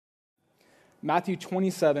Matthew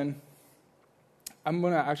 27, I'm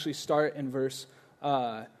going to actually start in verse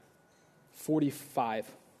 45.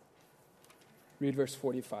 Read verse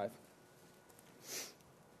 45.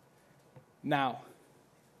 Now,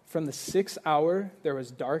 from the 6th hour, there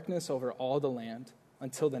was darkness over all the land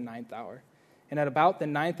until the 9th hour. And at about the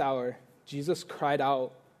 9th hour, Jesus cried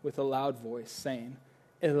out with a loud voice, saying,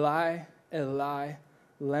 Eli, Eli,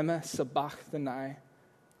 lema sabachthani,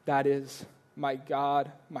 that is, my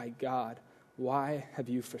God, why have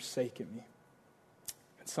you forsaken me?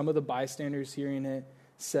 And some of the bystanders hearing it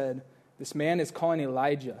said, this man is calling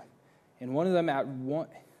Elijah. And one of them at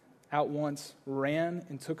once ran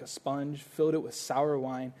and took a sponge, filled it with sour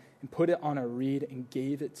wine, and put it on a reed and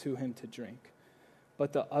gave it to him to drink.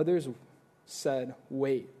 But the others said,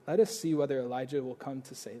 wait, let us see whether Elijah will come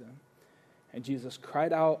to save them. And Jesus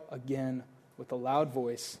cried out again with a loud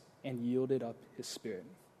voice and yielded up his spirit.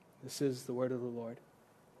 This is the word of the Lord.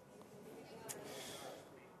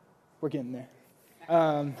 We're getting there.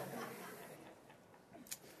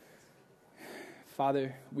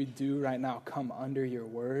 Father, we do right now come under your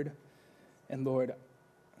word. And Lord,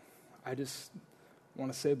 I just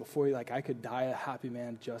want to say before you, I could die a happy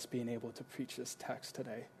man just being able to preach this text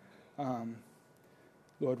today.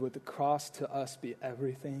 Lord, would the cross to us be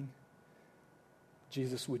everything?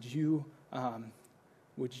 Jesus, would you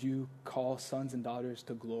call sons and daughters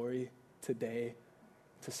to glory today,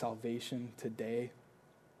 to salvation today?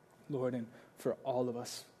 Lord, and for all of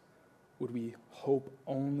us, would we hope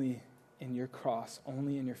only in your cross,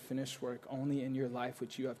 only in your finished work, only in your life,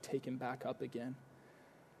 which you have taken back up again?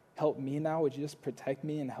 Help me now. Would you just protect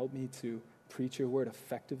me and help me to preach your word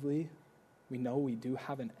effectively? We know we do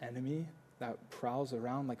have an enemy that prowls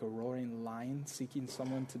around like a roaring lion seeking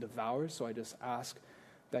someone to devour. So I just ask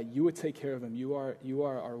that you would take care of him. You are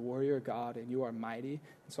our warrior God, and you are mighty.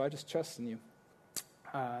 And so I just trust in you.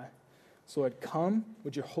 So Lord, come.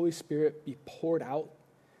 Would your Holy Spirit be poured out?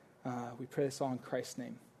 We pray this all in Christ's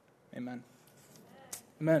name. Amen.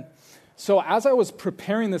 Amen. So as I was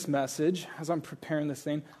preparing this message, as I'm preparing this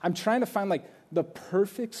thing, I'm trying to find the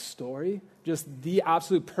perfect story, just the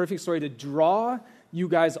absolute perfect story to draw you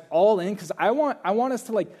guys all in, because I want us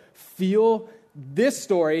to feel this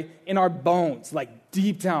story in our bones,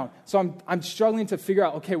 deep down. So I'm struggling to figure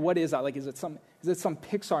out, okay, what is that? Is it some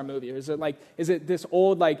Pixar movie, or is it this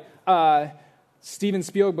old Steven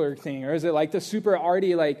Spielberg thing, or is it the super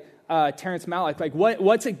arty Terrence Malick?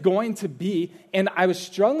 What's it going to be? And I was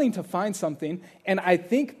struggling to find something, and I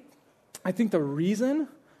think the reason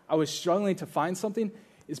I was struggling to find something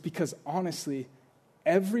is because honestly,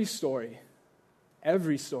 every story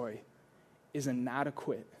is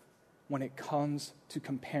inadequate when it comes to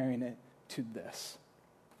comparing it to this.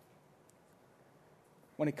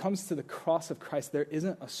 When it comes to the cross of Christ, there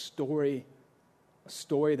isn't a story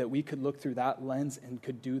that we could look through that lens and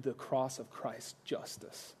could do the cross of Christ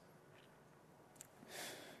justice.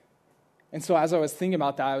 And so as I was thinking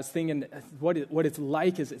about that, I was thinking what it's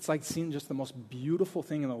like is it's like seeing just the most beautiful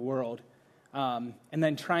thing in the world, and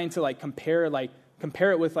then trying to compare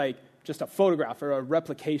it with just a photograph or a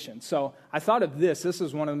replication. So I thought of this. This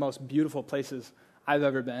is one of the most beautiful places I've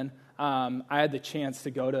ever been. I had the chance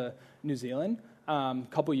to go to New Zealand a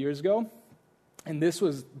couple years ago, and this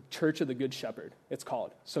was Church of the Good Shepherd, it's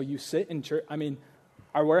called. So you sit in church. I mean,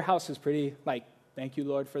 our warehouse is pretty, thank you,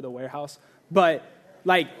 Lord, for the warehouse. But,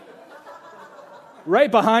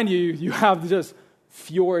 right behind you, you have just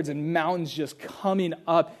fjords and mountains just coming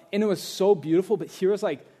up. And it was so beautiful, but here was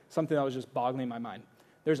something that was just boggling my mind.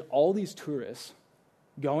 There's all these tourists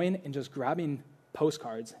going and just grabbing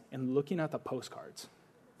postcards and looking at the postcards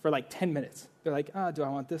for 10 minutes. They're do I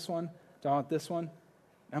want this one? Do I want this one?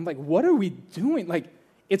 And I'm what are we doing?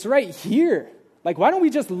 It's right here. Why don't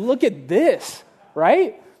we just look at this,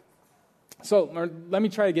 right? So let me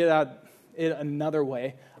try to get at it another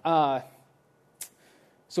way. So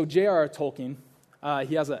J.R.R. Tolkien,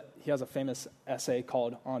 he has a famous essay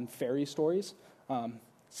called On Fairy Stories.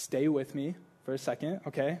 Stay with me for a second,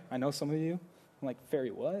 okay? I know some of you, I'm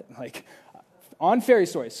fairy what? On fairy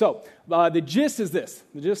stories. So the gist is this.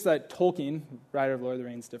 The gist that Tolkien, writer of Lord of the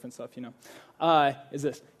Rings, different stuff, is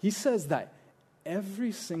this. He says that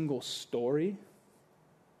every single story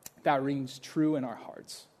that rings true in our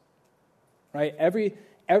hearts, right?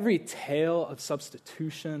 Every tale of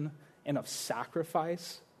substitution and of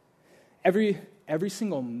sacrifice, every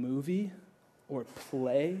single movie or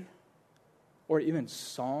play or even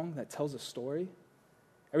song that tells a story,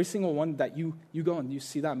 every single one that you go and you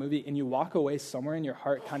see that movie and you walk away somewhere in your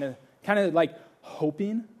heart kind of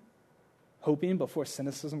hoping before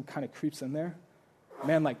cynicism kind of creeps in there.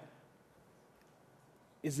 Man,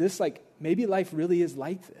 is this maybe life really is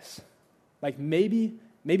like this? Like maybe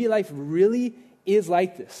life really is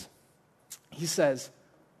like this. He says,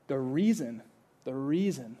 the reason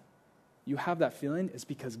you have that feeling is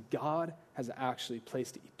because God has actually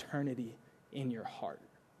placed eternity in your heart.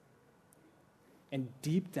 And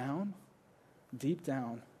deep down,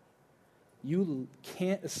 you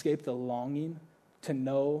can't escape the longing to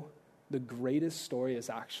know the greatest story is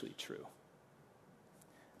actually true.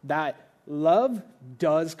 That love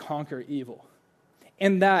does conquer evil.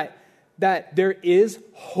 And that there is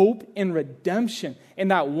hope and redemption.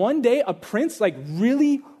 And that one day a prince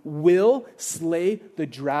really will slay the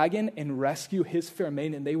dragon and rescue his fair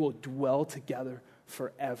maiden, and they will dwell together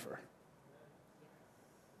forever.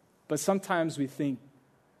 But sometimes we think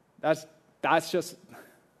that's just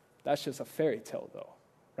a fairy tale, though,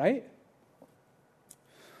 right?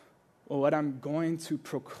 Well, what I'm going to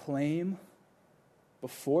proclaim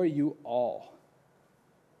before you all,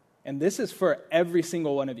 and this is for every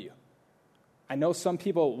single one of you. I know some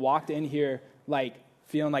people walked in here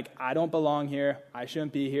feeling like I don't belong here, I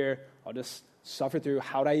shouldn't be here, I'll just suffer through,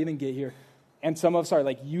 how'd I even get here? And some of us are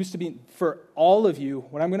used to be. For all of you,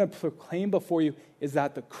 what I'm going to proclaim before you is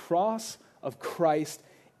that the cross of Christ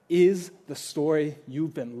is the story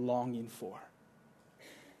you've been longing for.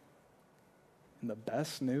 And the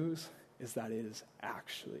best news is that it is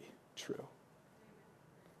actually true.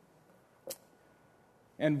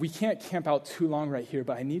 And we can't camp out too long right here,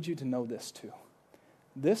 but I need you to know this too.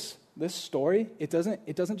 This story, it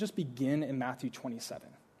doesn't just begin in Matthew 27.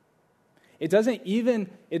 It doesn't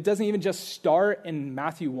even just start in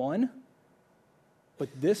Matthew 1, but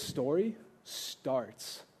this story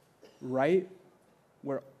starts right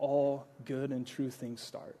where all good and true things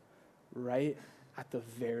start, right at the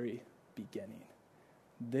very beginning.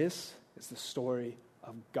 This is the story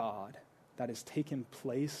of God that has taken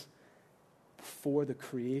place before the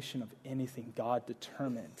creation of anything. God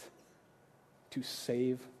determined to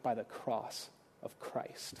save by the cross of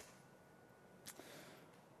Christ.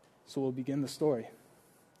 So we'll begin the story.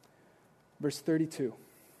 Verse 32,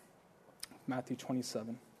 Matthew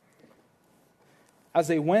 27. As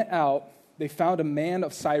they went out, they found a man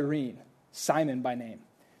of Cyrene, Simon by name.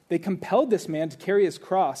 They compelled this man to carry his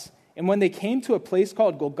cross, and when they came to a place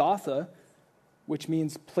called Golgotha, which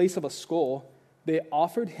means place of a skull, they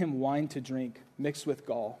offered him wine to drink, mixed with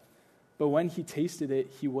gall. But when he tasted it,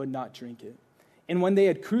 he would not drink it. And when they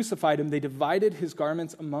had crucified him, they divided his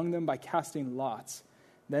garments among them by casting lots.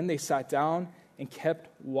 Then they sat down and kept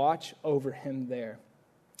watch over him there.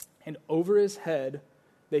 And over his head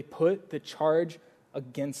they put the charge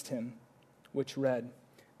against him, which read,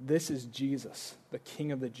 "This is Jesus, the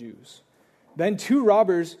King of the Jews." Then 2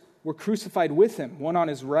 robbers were crucified with him, one on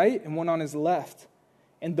his right and one on his left.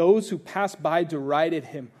 And those who passed by derided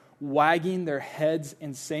him, wagging their heads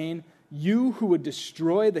and saying, "You who would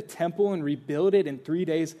destroy the temple and rebuild it in 3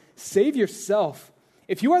 days, save yourself.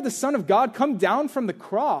 If you are the Son of God, come down from the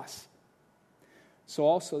cross." So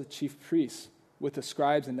also the chief priests with the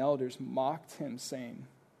scribes and elders mocked him, saying,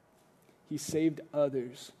 "He saved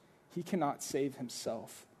others. He cannot save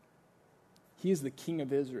himself. He is the King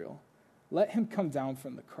of Israel. Let him come down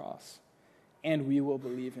from the cross, and we will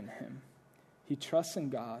believe in him. He trusts in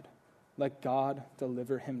God. Let God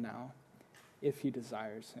deliver him now, if he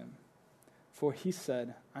desires him. For he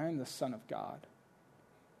said, 'I am the Son of God.'"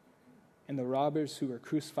 And the robbers who were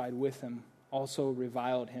crucified with him also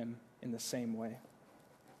reviled him in the same way.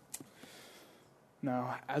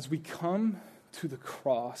 Now, as we come to the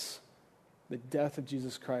cross, the death of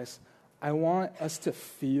Jesus Christ, I want us to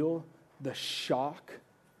feel the shock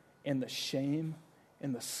and the shame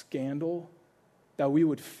and the scandal that we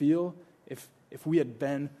would feel if we had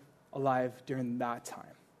been alive during that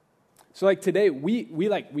time. So today, we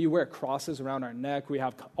wear crosses around our neck. We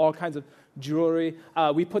have all kinds of jewelry.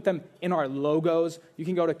 We put them in our logos. You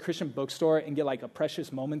can go to a Christian bookstore and get a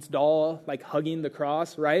Precious Moments doll, hugging the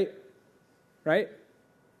cross, right? Right?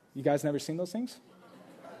 You guys never seen those things?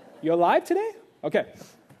 You alive today? Okay.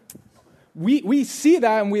 We see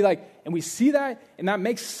that and we see that and that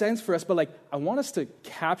makes sense for us, but I want us to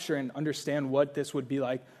capture and understand what this would be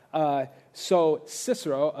like. So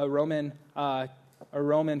Cicero, a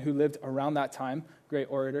Roman who lived around that time, great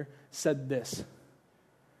orator, said this: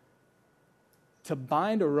 "To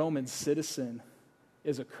bind a Roman citizen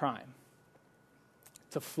is a crime.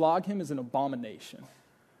 To flog him is an abomination.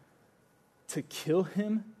 To kill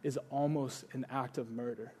him is almost an act of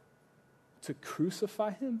murder. To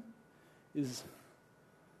crucify him is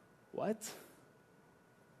what?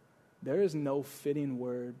 There is no fitting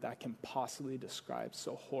word that can possibly describe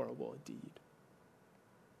so horrible a deed."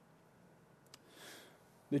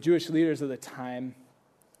 The Jewish leaders of the time,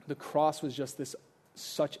 the cross was just this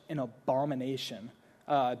such an abomination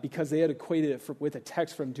because they had equated it with a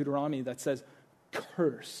text from Deuteronomy that says,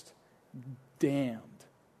 cursed, damned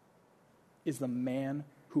is the man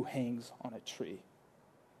who hangs on a tree.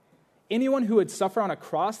 Anyone who would suffer on a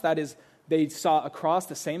cross, that is, they saw a cross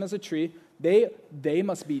the same as a tree, they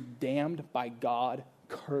must be damned by God,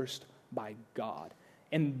 cursed by God.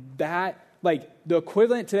 And that, like, the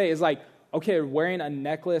equivalent today is like, okay, wearing a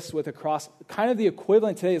necklace with a cross, kind of the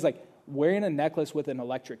equivalent today is like wearing a necklace with an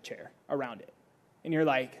electric chair around it. And you're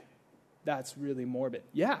like, that's really morbid.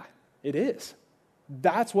 Yeah, it is.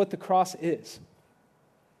 That's what the cross is.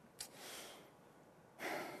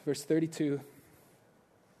 Verse 32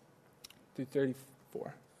 through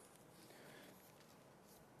 34.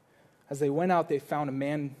 As they went out, they found a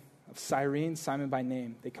man of Cyrene, Simon by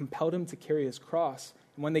name. They compelled him to carry his cross.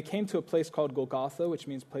 And when they came to a place called Golgotha, which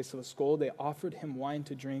means place of a skull, they offered him wine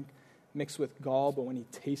to drink mixed with gall, but when he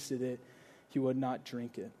tasted it, he would not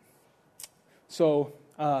drink it. So,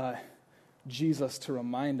 Jesus, to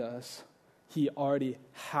remind us, he already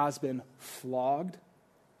has been flogged.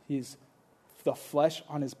 The flesh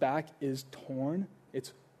on his back is torn.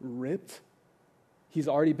 It's ripped. He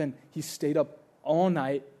stayed up all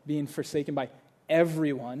night being forsaken by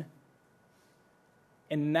everyone.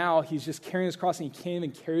 And now he's just carrying his cross, and he can't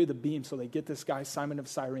even carry the beam, so they get this guy, Simon of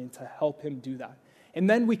Cyrene, to help him do that. And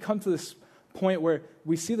then we come to this point where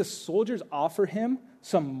we see the soldiers offer him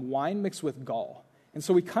some wine mixed with gall. And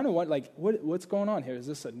so we kind of want, like, what's going on here? Is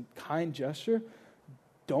this a kind gesture?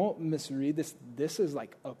 Don't misread this. This is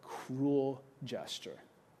like a cruel gesture.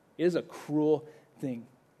 It is a cruel thing.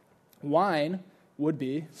 Wine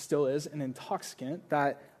still is an intoxicant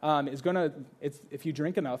that is going to, if you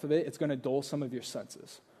drink enough of it, it's going to dull some of your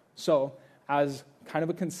senses. So as kind of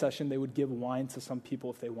a concession, they would give wine to some people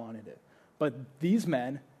if they wanted it. But these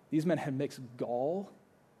men had mixed gall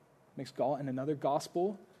in another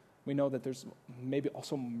gospel. We know that there's maybe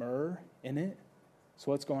also myrrh in it.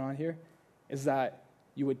 So what's going on here is that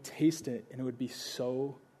you would taste it and it would be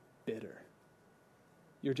so bitter.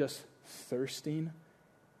 You're just thirsting,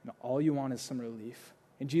 and all you want is some relief.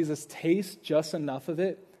 And Jesus tastes just enough of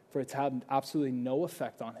it for it to have absolutely no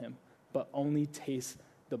effect on him, but only tastes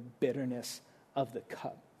the bitterness of the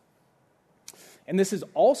cup. And this is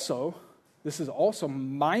also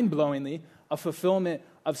mind-blowingly a fulfillment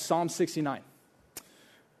of Psalm 69,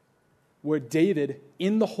 where David,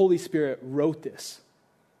 in the Holy Spirit, wrote this.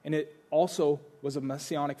 And it also was a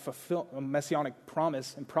messianic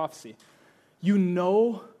promise and prophecy. You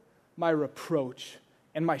know my reproach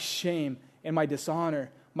and my shame and my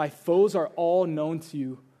dishonor. My foes are all known to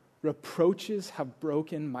you. Reproaches have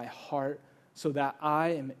broken my heart so that I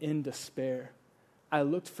am in despair. I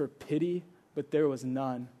looked for pity, but there was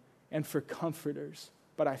none, and for comforters,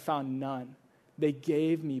 but I found none. They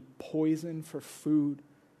gave me poison for food,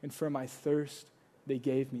 and for my thirst, they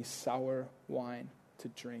gave me sour wine to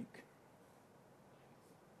drink.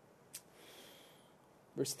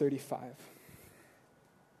 Verse 35.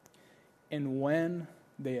 And when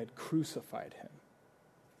they had crucified him,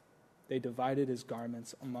 they divided his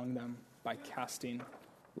garments among them by casting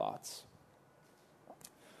lots.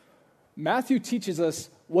 Matthew teaches us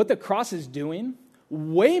what the cross is doing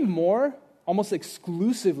way more, almost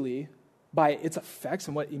exclusively, by its effects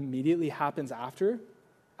and what immediately happens after,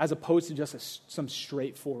 as opposed to just some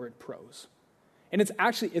straightforward prose. And it's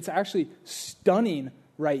actually stunning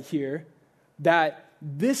right here that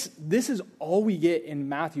this is all we get in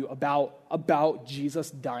Matthew about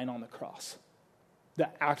Jesus dying on the cross. The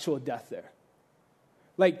actual death there.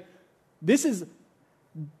 Like, this is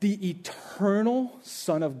the eternal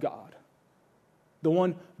Son of God, the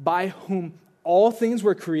one by whom all things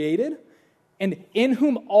were created and in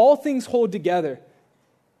whom all things hold together.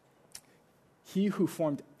 He who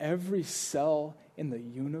formed every cell in the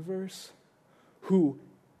universe, who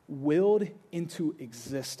willed into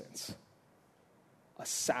existence a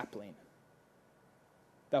sapling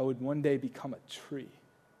that would one day become a tree.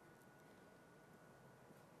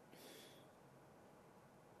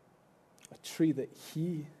 A tree that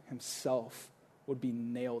he himself would be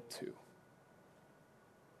nailed to.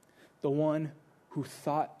 The one who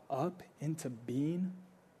thought up into being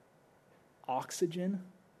oxygen,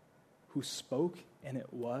 who spoke and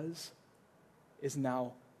it was, is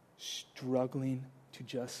now struggling to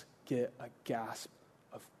just get a gasp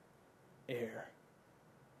of air.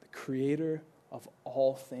 The creator of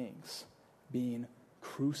all things being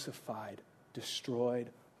crucified, destroyed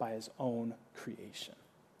by his own creation.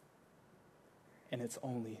 And it's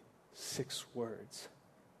only 6 words.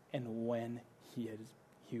 And when he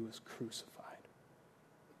was crucified.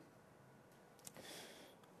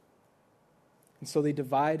 And so they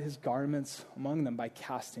divide his garments among them by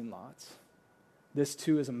casting lots. This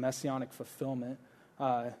too is a messianic fulfillment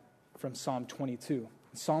from Psalm 22.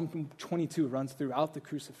 Psalm 22 runs throughout the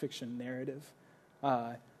crucifixion narrative,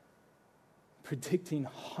 predicting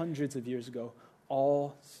hundreds of years ago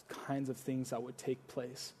all kinds of things that would take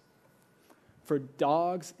place. For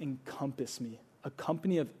dogs encompass me, a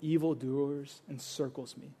company of evildoers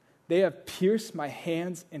encircles me. They have pierced my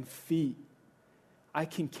hands and feet. I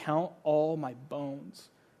can count all my bones.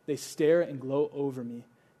 They stare and gloat over me.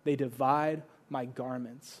 They divide my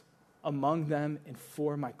garments. Among them and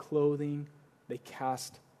for my clothing, they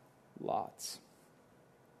cast lots.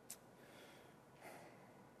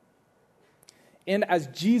 And as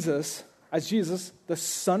Jesus, the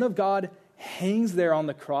Son of God, hangs there on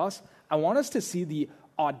the cross, I want us to see the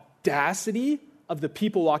audacity of the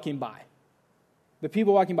people walking by. The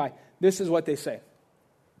people walking by, this is what they say.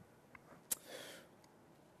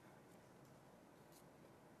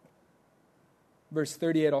 Verse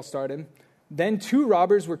 38, I'll start in. Then 2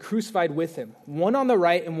 robbers were crucified with him, one on the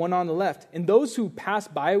right and one on the left. And those who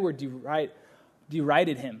passed by were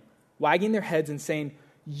derided him, wagging their heads and saying,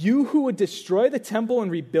 "You who would destroy the temple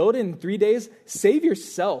and rebuild it in 3 days, save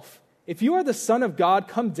yourself. If you are the Son of God,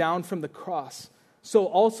 come down from the cross." So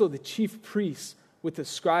also the chief priests with the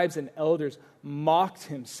scribes and elders mocked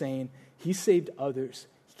him, saying, "He saved others.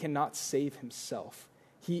 He cannot save himself.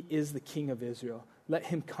 He is the King of Israel. Let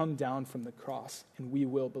him come down from the cross, and we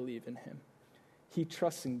will believe in him. He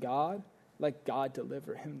trusts in God. Let God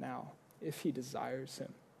deliver him now, if he desires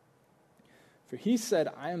him. For he said,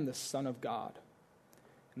 'I am the Son of God.'"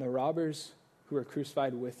 And the robbers who were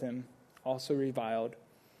crucified with him also reviled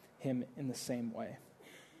him in the same way.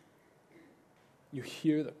 You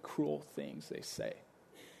hear the cruel things they say.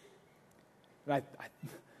 And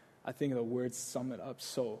I think the words sum it up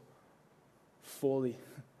so fully.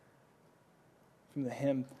 From the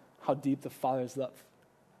hymn, "How Deep the Father's Love."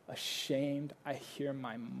 "Ashamed, I hear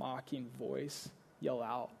my mocking voice yell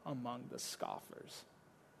out among the scoffers."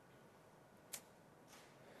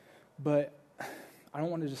 But I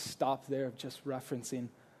don't want to just stop there of just referencing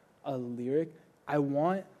a lyric. I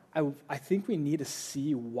think we need to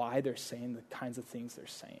see why they're saying the kinds of things they're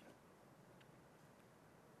saying.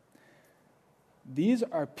 These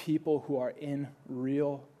are people who are in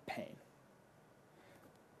real pain.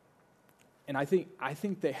 And I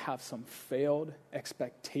think they have some failed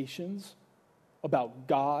expectations about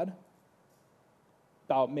God,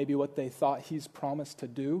 about maybe what they thought he's promised to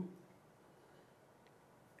do.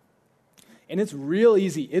 And it's real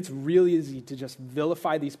easy to just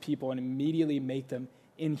vilify these people and immediately make them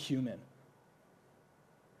inhuman.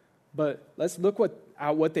 But let's look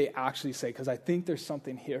at what they actually say, because I think there's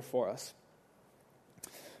something here for us.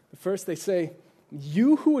 But first they say,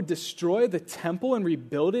 "You who would destroy the temple and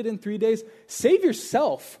rebuild it in 3 days, save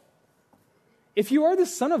yourself. If you are the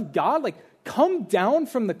Son of God, come down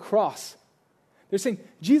from the cross." They're saying,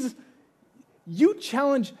 Jesus, you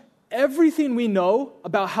challenge everything we know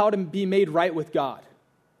about how to be made right with God.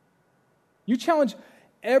 You challenge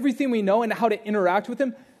everything we know and how to interact with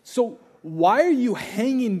him. So why are you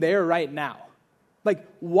hanging there right now?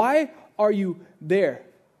 Why are you there?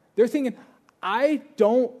 They're thinking, I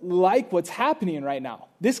don't like what's happening right now.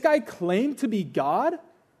 This guy claimed to be God.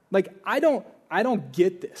 I don't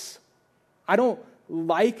get this. I don't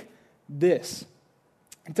like this.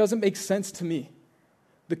 It doesn't make sense to me.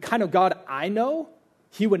 The kind of God I know,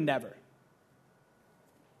 he would never.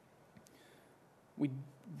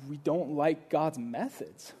 We don't like God's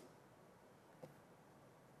methods.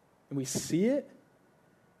 And we see it.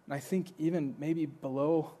 And I think even maybe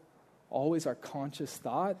below always our conscious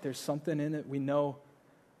thought, there's something in it we know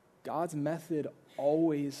God's method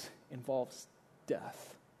always involves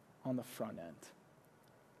death on the front end.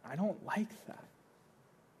 I don't like that.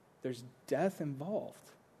 There's death involved.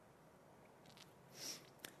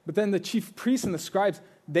 But then the chief priests and the scribes,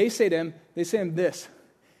 they say to him this: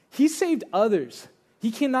 "He saved others.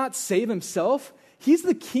 He cannot save himself. He's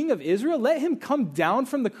the King of Israel. Let him come down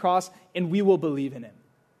from the cross and we will believe in him.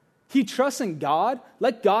 He trusts in God.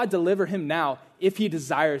 Let God deliver him now if he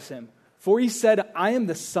desires him. For he said, 'I am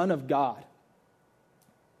the Son of God.'"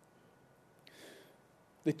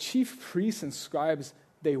 The chief priests and scribes,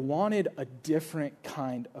 they wanted a different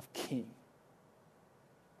kind of king.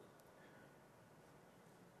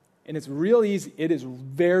 And it's real easy. It is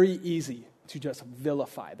very easy to just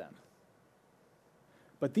vilify them.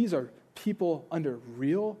 But these are people under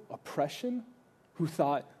real oppression who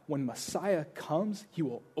thought when Messiah comes, he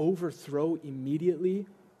will overthrow immediately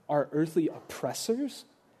our earthly oppressors.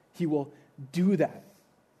 He will do that.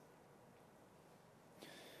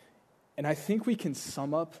 And I think we can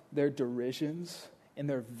sum up their derisions and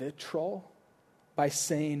their vitriol by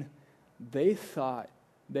saying they thought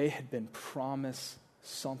they had been promised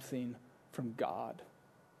something from God.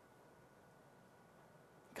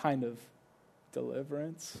 Kind of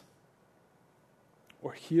deliverance,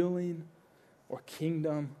 or healing, or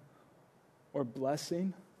kingdom, or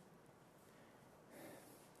blessing.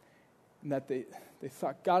 And that they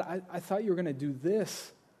thought, God, I thought you were going to do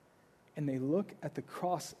this. And they look at the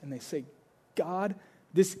cross and they say, God,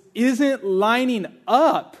 this isn't lining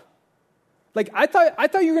up. Like, I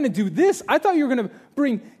thought you were going to do this. I thought you were going to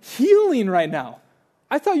bring healing right now.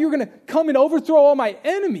 I thought you were going to come and overthrow all my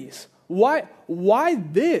enemies. Why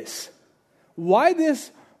this? Why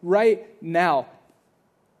this right now?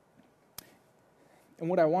 And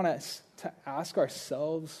what I want us to ask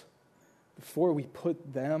ourselves before we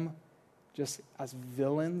put them just as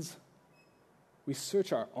villains, we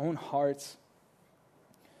search our own hearts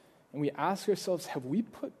and we ask ourselves, have we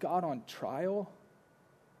put God on trial?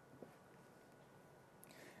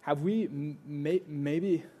 Have we,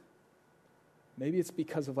 maybe it's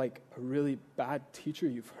because of like a really bad teacher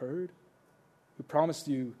you've heard who promised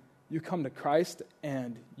you come to Christ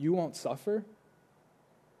and you won't suffer.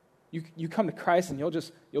 You come to Christ and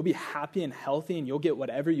you'll be happy and healthy and you'll get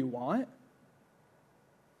whatever you want.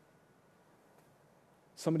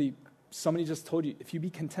 Somebody just told you, if you be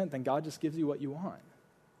content, then God just gives you what you want.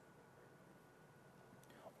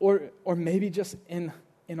 Or maybe just in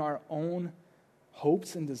our own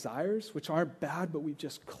hopes and desires, which aren't bad, but we've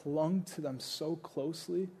just clung to them so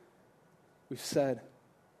closely. We've said,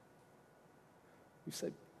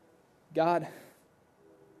 God,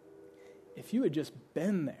 if you had just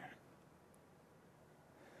been there,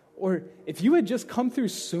 or if you had just come through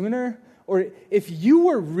sooner, or if you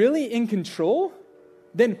were really in control,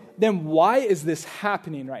 then why is this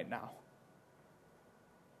happening right now?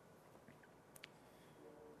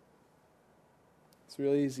 It's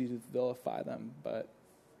really easy to vilify them, but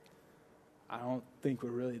I don't think we're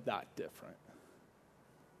really that different.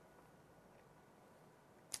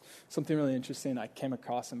 Something really interesting I came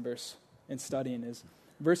across in studying is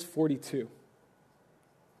verse 42.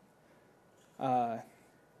 They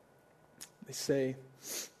say,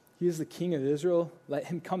 he is the King of Israel, let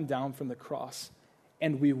him come down from the cross,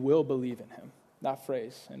 and we will believe in him. That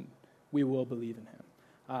phrase, and we will believe in him.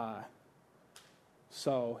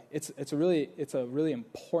 So it's a really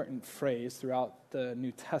important phrase throughout the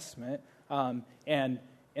New Testament, and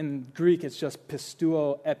in Greek it's just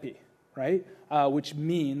pisteuo epi, right? Which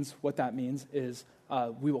means, what that means is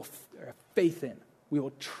we will faith in, we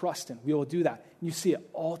will trust in, we will do that. And you see it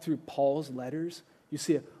all through Paul's letters. You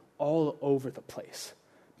see it all over the place.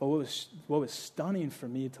 But what was stunning for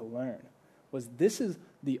me to learn was this is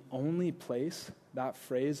the only place that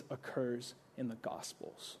phrase occurs in the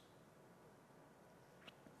Gospels.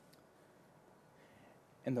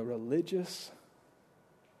 And the religious,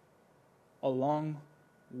 along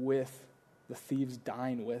with the thieves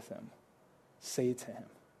dying with him, say to him,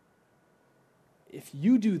 if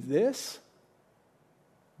you do this,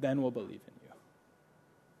 then we'll believe in you.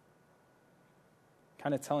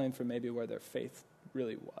 Kind of telling for maybe where their faith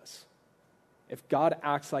really was. If God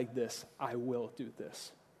acts like this, I will do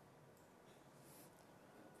this.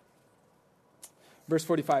 Verse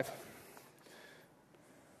 45.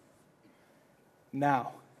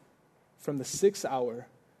 Now, from the 6th hour,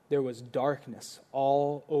 there was darkness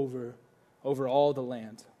all over all the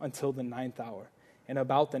land until the 9th hour. And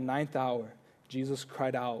about the 9th hour, Jesus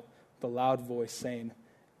cried out with a loud voice, saying,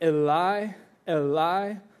 Eli,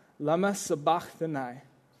 Eli, lama sabachthani.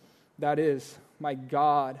 That is, my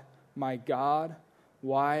God,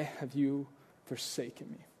 why have you forsaken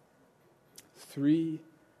me? 3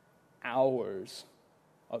 hours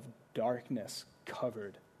of darkness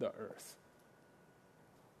covered the earth.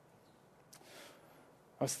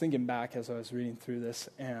 I was thinking back as I was reading through this,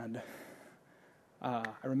 and I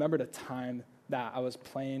remembered a time that I was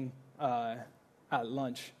playing at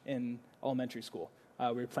lunch in elementary school.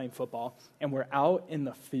 We were playing football, and we're out in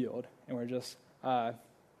the field, and we're just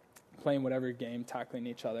playing whatever game, tackling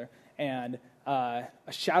each other, and a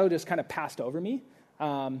shadow just kind of passed over me,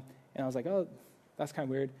 and I was like, oh, that's kind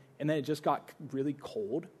of weird, and then it just got really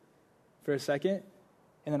cold for a second,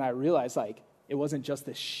 and then I realized, like, it wasn't just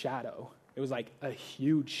this shadow. It was like a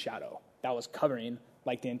huge shadow that was covering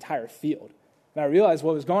like the entire field. And I realized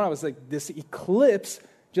what was going on was like this eclipse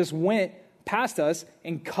just went past us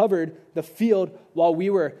and covered the field while we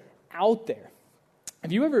were out there.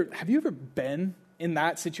 Have you ever been in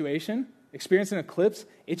that situation, experienced an eclipse?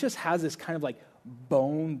 It just has this kind of like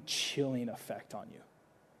bone-chilling effect on you,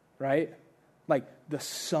 right? Like the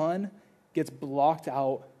sun gets blocked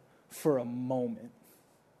out for a moment.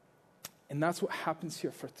 And that's what happens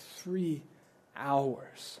here for 3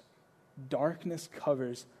 hours. Darkness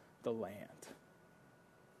covers the land.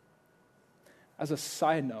 As a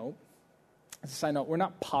side note, we're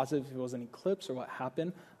not positive if it was an eclipse or what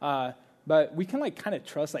happened, but we can kind of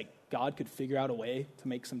trust God could figure out a way to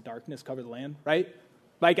make some darkness cover the land, right?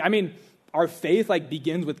 Our faith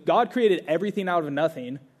begins with God created everything out of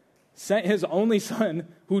nothing, sent his only son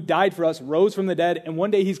who died for us, rose from the dead, and one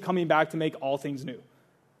day he's coming back to make all things new.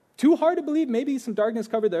 Too hard to believe maybe some darkness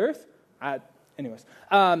covered the earth?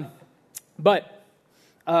 But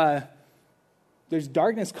there's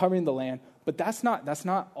darkness covering the land, but that's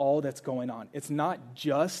not all that's going on. It's not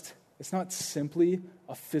simply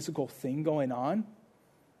a physical thing going on.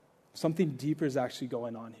 Something deeper is actually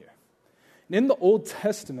going on here. And in the Old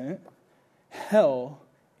Testament, hell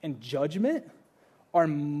and judgment are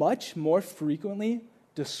much more frequently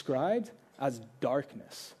described as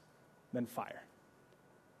darkness than fire.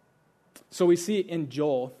 So we see in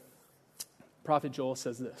Joel, Prophet Joel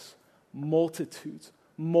says this, multitudes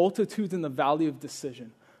in the valley of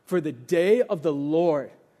decision. For the day of the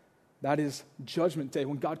Lord, that is judgment day,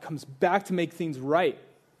 when God comes back to make things right,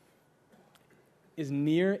 is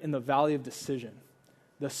near in the valley of decision.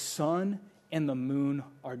 The sun and the moon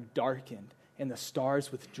are darkened, and the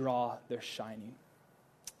stars withdraw their shining.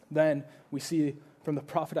 Then we see from the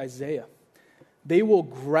prophet Isaiah, they will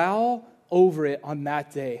growl over it on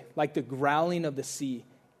that day, like the growling of the sea.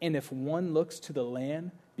 And if one looks to the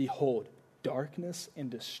land, behold, darkness and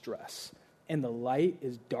distress, and the light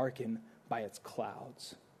is darkened by its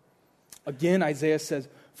clouds. Again, Isaiah says,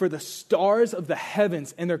 for the stars of the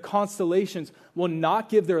heavens and their constellations will not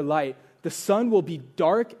give their light. The sun will be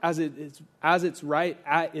dark at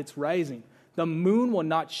its rising. The moon will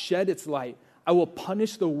not shed its light. I will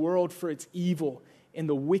punish the world for its evil and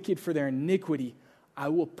the wicked for their iniquity. I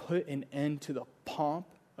will put an end to the pomp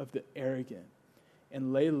of the arrogant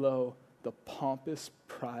and lay low the pompous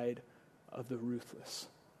pride of the ruthless.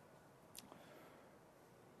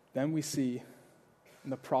 Then we see in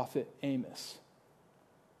the prophet Amos,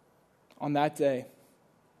 on that day,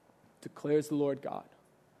 declares the Lord God,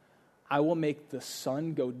 I will make the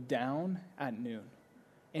sun go down at noon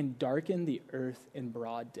and darken the earth in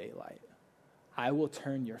broad daylight. I will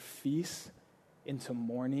turn your feasts into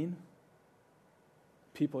mourning.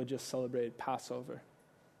 People had just celebrated Passover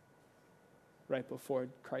right before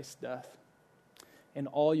Christ's death. And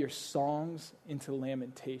all your songs into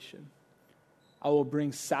lamentation. I will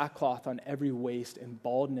bring sackcloth on every waist and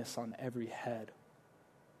baldness on every head.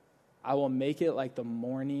 I will make it like the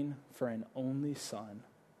mourning for an only son,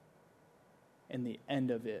 and the end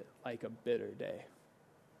of it like a bitter day.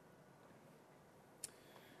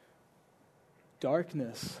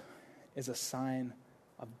 Darkness is a sign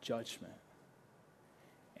of judgment,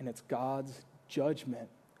 and it's God's judgment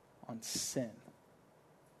on sin.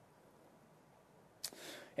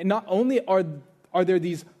 And not only are there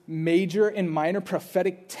these major and minor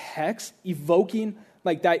prophetic texts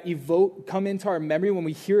come into our memory when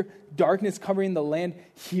we hear darkness covering the land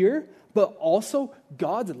here, but also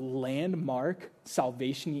God's landmark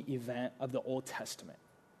salvation event of the Old Testament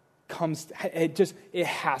it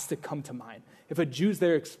has to come to mind. If a Jew's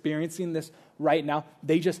there experiencing this right now,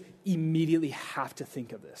 they just immediately have to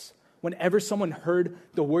think of this. Whenever someone heard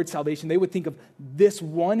the word salvation, they would think of this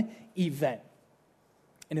one event.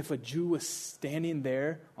 And if a Jew was standing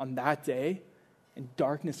there on that day and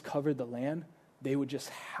darkness covered the land, they would just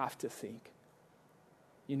have to think,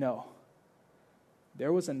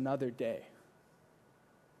 there was another day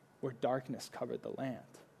where darkness covered the land.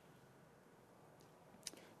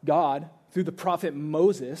 God, through the prophet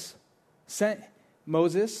Moses, sent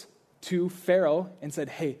Moses to Pharaoh and said,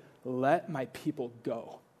 hey, let my people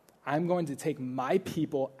go. I'm going to take my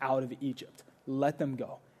people out of Egypt. Let them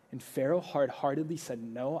go. And Pharaoh hard-heartedly said,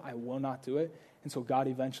 no, I will not do it. And so God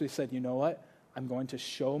eventually said, you know what? I'm going to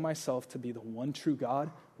show myself to be the one true God,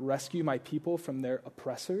 rescue my people from their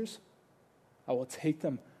oppressors. I will take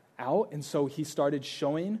them out. And so he started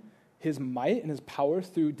showing his might and his power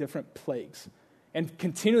through different plagues. And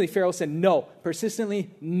continually Pharaoh said, no, persistently,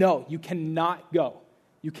 no, you cannot go.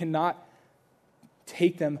 You cannot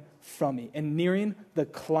take them from me. And nearing the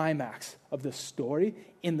climax of the story,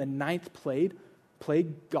 in the 9th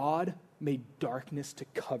plague, God made darkness to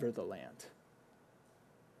cover the land.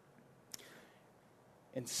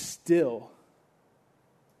 And still,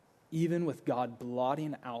 even with God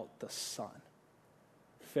blotting out the sun,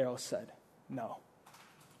 Pharaoh said, no,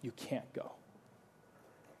 you can't go.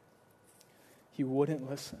 He wouldn't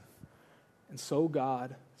listen. And so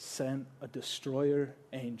God sent a destroyer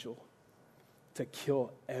angel to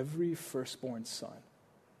kill every firstborn son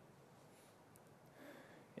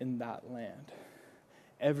in that land.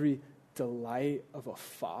 Every delight of a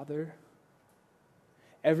father,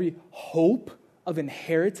 every hope of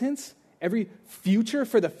inheritance, every future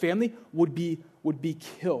for the family would be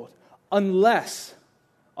killed unless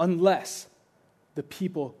the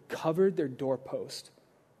people covered their doorpost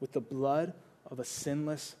with the blood of a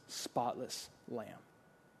sinless, spotless lamb.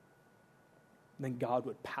 Then God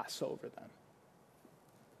would pass over them.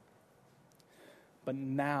 But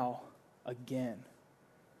now, again,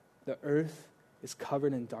 the earth is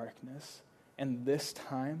covered in darkness, and this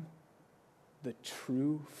time, the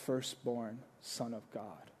true firstborn Son of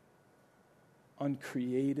God,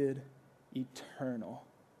 uncreated, eternal,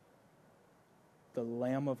 the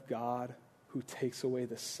Lamb of God who takes away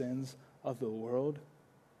the sins of the world,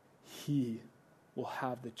 he will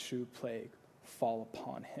have the true plague fall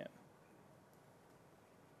upon him.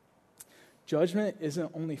 Judgment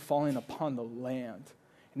isn't only falling upon the land.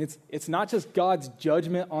 And it's not just God's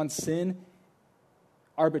judgment on sin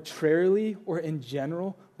arbitrarily or in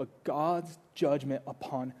general, but God's judgment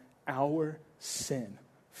upon our sin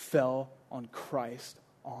fell on Christ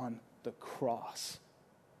on the cross.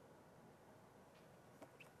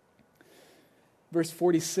 Verse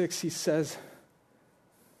 46, he says,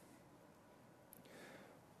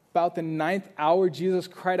 about the 9th hour, Jesus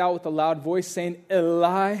cried out with a loud voice, saying,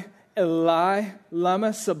 Eli, Eli,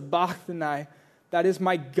 lama sabachthani. That is,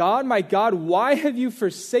 my God, why have you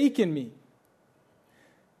forsaken me?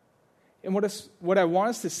 And what I want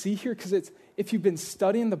us to see here, because if you've been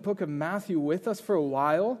studying the book of Matthew with us for a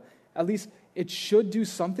while, at least it should do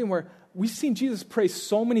something where we've seen Jesus pray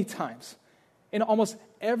so many times. And almost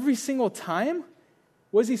every single time,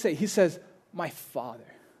 what does he say? He says, my Father.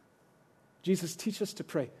 Jesus, teach us to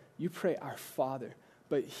pray. You pray, our Father.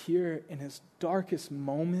 But here in his darkest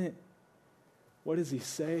moment, what does he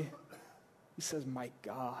say? He says, my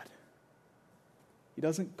God. He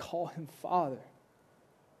doesn't call him Father.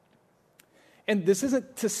 And this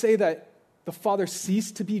isn't to say that the Father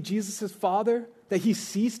ceased to be Jesus' Father, that he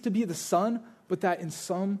ceased to be the Son, but that in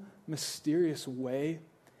some mysterious way,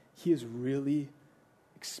 he is really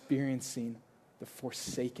experiencing the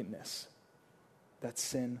forsakenness that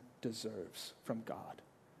sin deserves from God.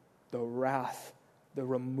 The wrath, the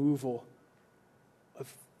removal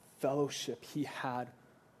of fellowship he had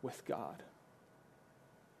with God.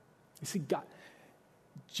 You see, God,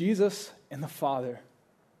 Jesus and the Father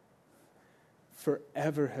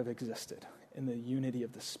forever have existed in the unity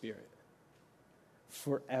of the Spirit.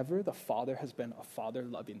 Forever, the Father has been a Father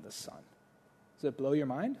loving the Son. Does it blow your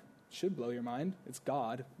mind? It should blow your mind. It's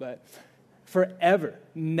God. But forever,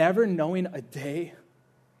 never knowing a day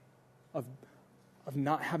of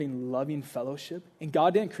not having loving fellowship. And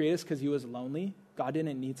God didn't create us because he was lonely. God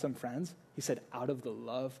didn't need some friends. He said, out of the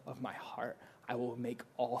love of my heart, I will make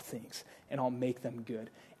all things, and I'll make them good.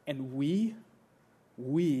 And we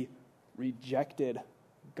rejected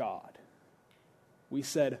God. We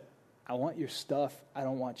said, I want your stuff, I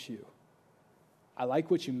don't want you. I like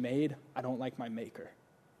what you made, I don't like my maker.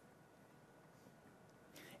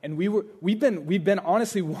 And we've been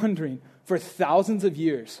honestly wondering for thousands of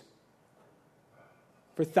years,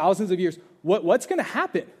 what's going to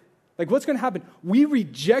happen? Like, what's going to happen? We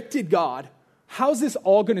rejected God. How's this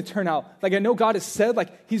all going to turn out? Like, I know God has said,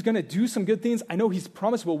 like, he's going to do some good things. I know he's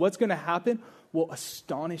promised, but what's going to happen? Well,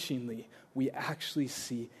 astonishingly, we actually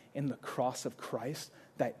see in the cross of Christ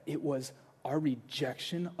that it was our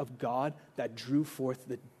rejection of God that drew forth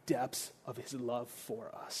the depths of his love for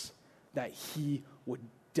us, that he would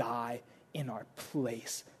die in our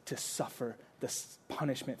place to suffer the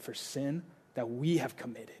punishment for sin that we have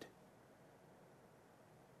committed.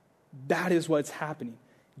 That is what's happening.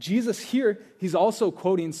 Jesus here, he's also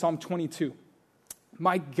quoting Psalm 22.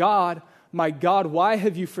 My God, why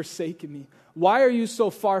have you forsaken me? Why are you so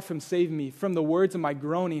far from saving me from the words of my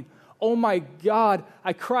groaning? Oh my God,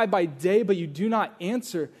 I cry by day, but you do not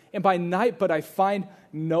answer, and by night, but I find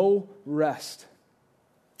no rest.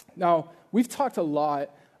 Now, we've talked a lot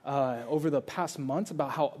over the past months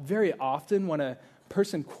about how very often when a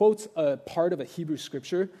person quotes a part of a Hebrew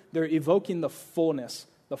scripture, they're evoking the fullness,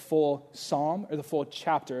 the full psalm or the full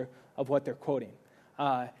chapter of what they're quoting.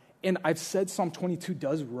 And I've said Psalm 22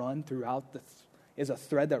 does run throughout is a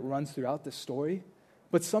thread that runs throughout the story,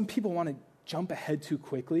 but some people want to jump ahead too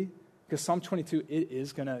quickly because Psalm 22, it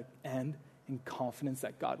is going to end in confidence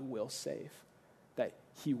that God will save, that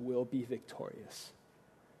he will be victorious.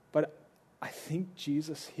 But I think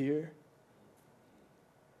Jesus here,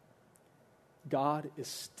 God is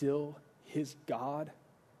still his God,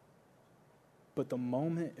 but the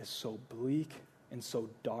moment is so bleak and so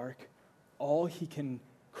dark, all he can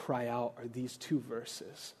cry out are these two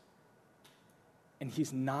verses. and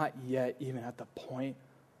he's not yet even at the point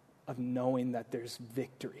of knowing that there's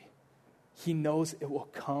victory. He knows it will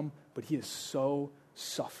come, but he is so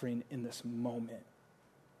suffering in this moment.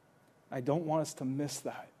 I don't want us to miss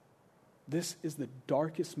that. This is the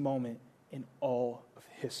darkest moment in all of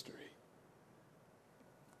history.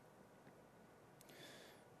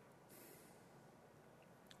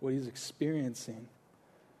 What he's experiencing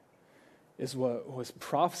is what was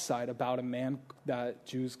prophesied about a man that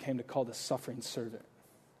Jews came to call the suffering servant.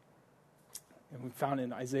 And we found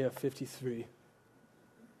in Isaiah 53,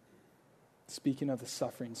 speaking of the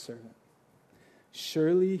suffering servant.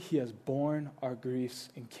 Surely he has borne our griefs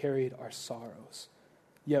and carried our sorrows.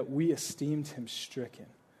 Yet we esteemed him stricken,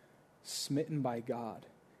 smitten by God,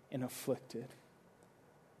 and afflicted.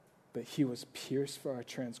 But he was pierced for our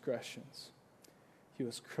transgressions. He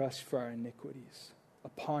was crushed for our iniquities.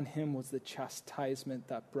 Upon him was the chastisement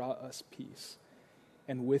that brought us peace.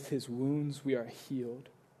 And with his wounds we are healed.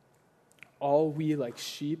 All we like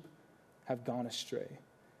sheep have gone astray.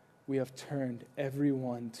 We have turned every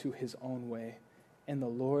one to his own way, and the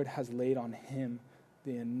Lord has laid on him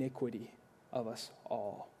the iniquity of us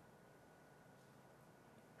all.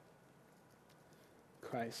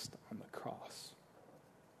 Christ on the cross.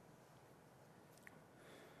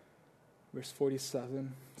 Verse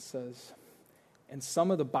 47 says, and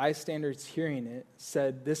some of the bystanders hearing it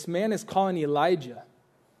said, this man is calling Elijah.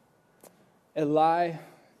 Eli,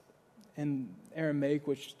 in Aramaic,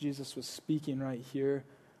 which Jesus was speaking right here,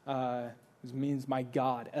 means my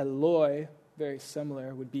God. Eloi, very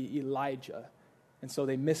similar, would be Elijah. And so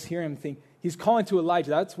they mishear him, think he's calling to Elijah.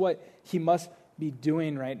 That's what he must be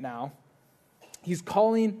doing right now. He's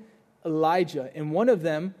calling Elijah, and one of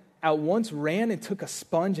them at once ran and took a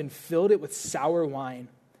sponge and filled it with sour wine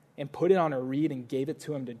and put it on a reed and gave it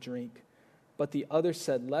to him to drink. But the other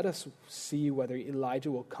said, let us see whether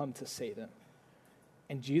Elijah will come to save him.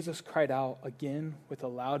 And Jesus cried out again with a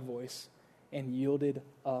loud voice and yielded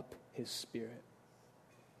up his spirit.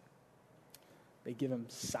 They give him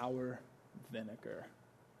sour vinegar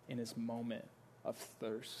in his moment of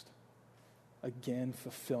thirst, again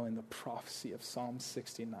fulfilling the prophecy of Psalm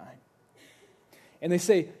 69. And they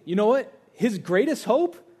say, you know what? His greatest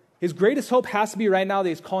hope has to be right now that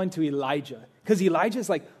he's calling to Elijah. Because Elijah is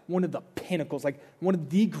like one of the pinnacles, like one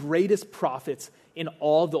of the greatest prophets in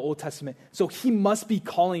all of the Old Testament. So he must be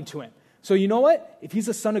calling to him. So you know what? If he's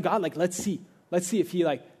the Son of God, let's see if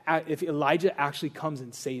if Elijah actually comes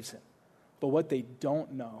and saves him. But what they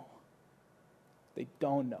don't know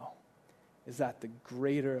is that the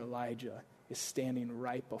greater Elijah is standing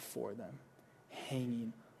right before them,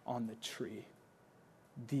 hanging on the tree.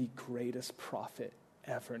 The greatest prophet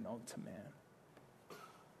ever known to man.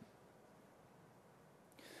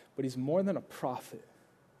 But he's more than a prophet.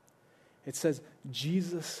 It says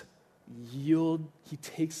Jesus he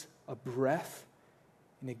takes a breath,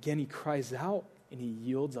 and again he cries out, and he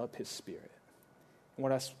yields up his spirit. And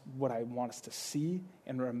what I want us to see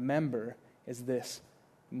and remember is this.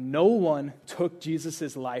 No one took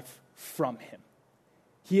Jesus' life from him.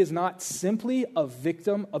 He is not simply a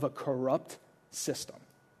victim of a corrupt system.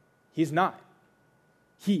 He's not.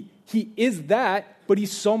 He is that, but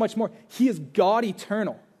he's so much more. He is God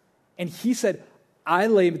eternal. And he said, I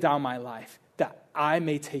laid down my life that I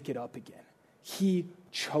may take it up again. He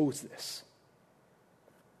chose this.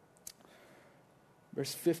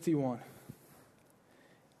 Verse 51.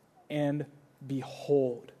 And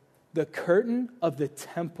behold, the curtain of the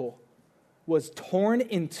temple was torn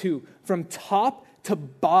in two from top to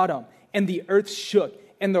bottom, and the earth shook,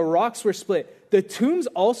 and the rocks were split. The tombs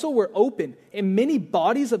also were opened, and many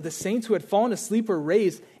bodies of the saints who had fallen asleep were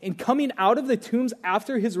raised. And coming out of the tombs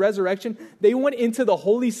after his resurrection, they went into the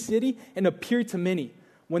holy city and appeared to many.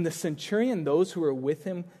 When the centurion and those who were with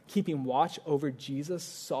him, keeping watch over Jesus,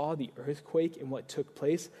 saw the earthquake and what took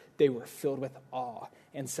place, they were filled with awe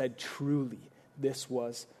and said, truly, this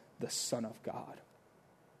was the Son of God.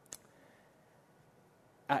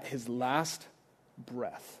 At his last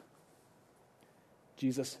breath,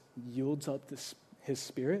 Jesus yields up his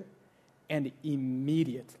spirit, and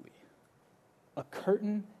immediately a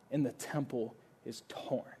curtain in the temple is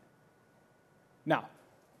torn. Now,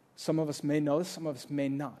 some of us may know this, some of us may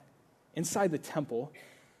not. Inside the temple,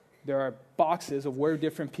 there are boxes of where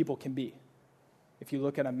different people can be, if you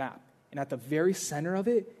look at a map. And at the very center of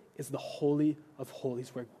it is the Holy of Holies,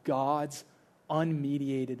 where God's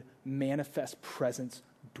unmediated, manifest presence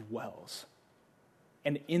dwells.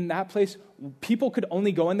 And in that place, people could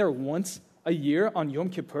only go in there once a year on Yom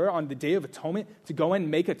Kippur, on the Day of Atonement, to go and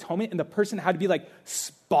make atonement, and the person had to be like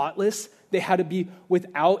spotless. They had to be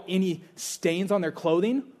without any stains on their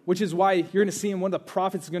clothing, which is why you're going to see in one of the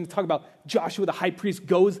prophets is going to talk about Joshua, the high priest,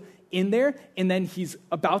 goes in there, and then he's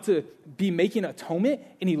about to be making atonement,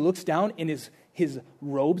 and he looks down, and his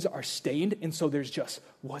robes are stained, and so there's just,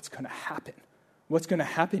 what's going to happen? What's going to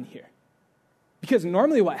happen here? Because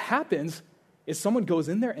normally what happens is someone goes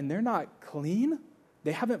in there, and they're not clean.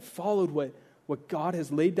 They haven't followed what God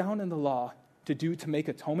has laid down in the law to do to make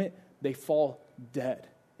atonement. They fall dead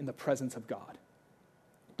in the presence of God.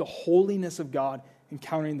 The holiness of God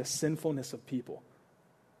encountering the sinfulness of people.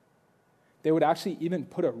 They would actually even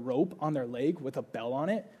put a rope on their leg with a bell on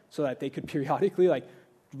it so that they could periodically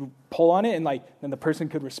pull on it, and then the person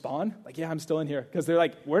could respond. Yeah, I'm still in here. Because they're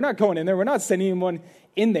like, we're not going in there. We're not sending anyone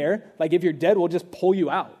in there. If you're dead, we'll just pull you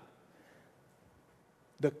out.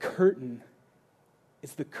 The curtain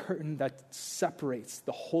is the curtain that separates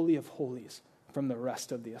the Holy of Holies from the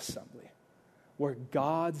rest of the assembly, where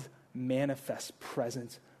God's manifest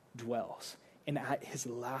presence dwells. And at his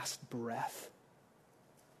last breath,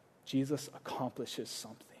 Jesus accomplishes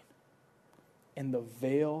something. And the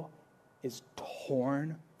veil is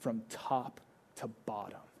torn from top to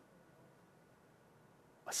bottom.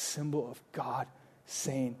 A symbol of God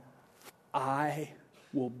saying, I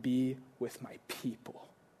will be with my people.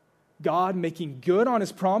 God making good on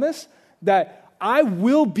his promise that I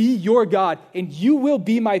will be your God and you will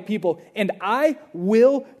be my people and I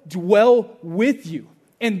will dwell with you.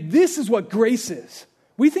 And this is what grace is.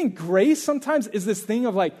 We think grace sometimes is this thing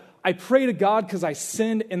of I pray to God because I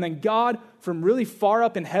sinned, and then God from really far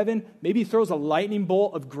up in heaven maybe throws a lightning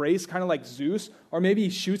bolt of grace, kind of like Zeus, or maybe he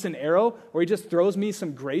shoots an arrow, or he just throws me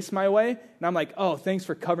some grace my way, and I'm like, oh, thanks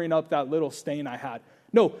for covering up that little stain I had.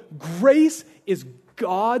 No, grace is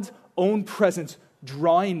God's own presence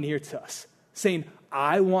drawing near to us, saying,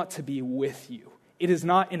 I want to be with you. It is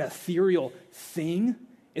not an ethereal thing.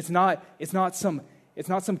 It's not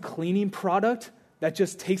some cleaning product that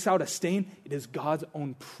just takes out a stain. It is God's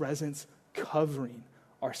own presence covering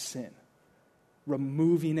our sin,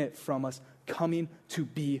 removing it from us, coming to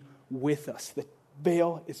be with us. The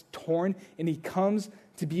veil is torn, and he comes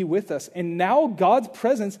to be with us. And now God's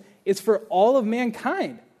presence is for all of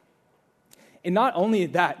mankind. And not only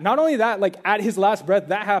that, at his last breath,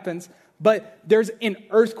 that happens, but there's an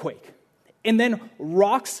earthquake, and then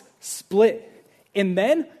rocks split, and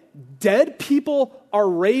then dead people are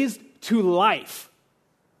raised to life.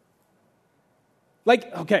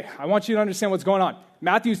 Okay, I want you to understand what's going on.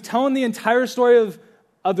 Matthew's telling the entire story of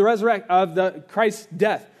the Christ's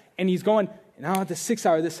death, and he's going, now at the 6th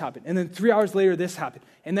hour this happened, and then 3 hours later this happened,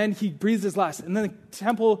 and then he breathes his last, and then the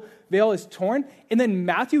temple veil is torn, and then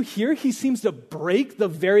Matthew here, he seems to break the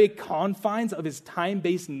very confines of his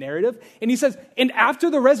time-based narrative, and he says, and after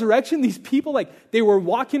the resurrection, these people, they were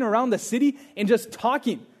walking around the city and just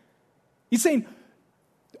talking. He's saying,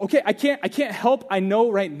 okay, I can't help. I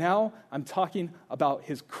know right now I'm talking about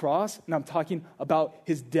his cross and I'm talking about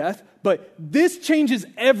his death, but this changes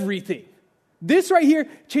everything. This right here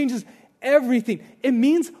changes everything. It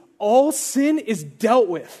means all sin is dealt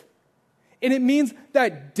with. And it means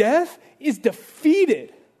that death is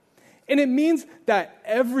defeated. And it means that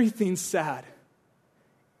everything sad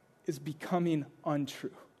is becoming untrue.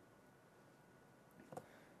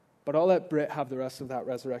 But I'll let Britt have the rest of that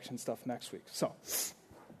resurrection stuff next week. So,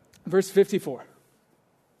 verse 54.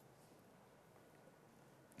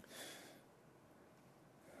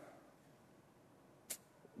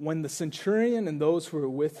 When the centurion and those who were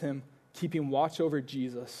with him, keeping watch over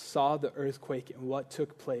Jesus, saw the earthquake and what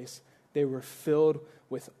took place, they were filled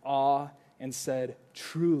with awe and said,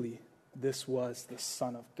 truly, this was the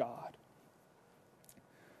Son of God.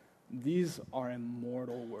 These are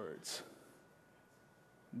immortal words.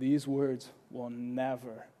 These words will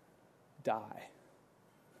never die.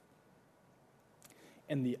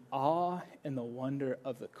 And the awe and the wonder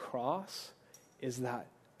of the cross is that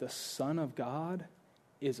the Son of God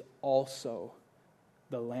is also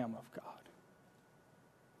the Lamb of God,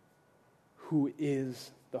 who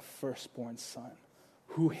is the firstborn Son,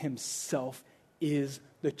 who himself is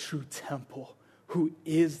the true temple, who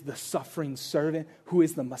is the suffering servant, who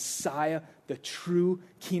is the Messiah, the true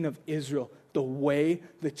King of Israel, the way,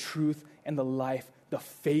 the truth, and the life, the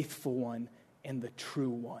faithful one and the true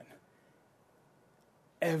one.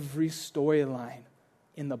 Every storyline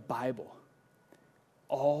in the Bible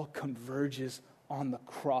all converges on the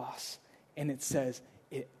cross. And it says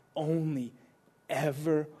it only,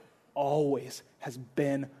 ever, always has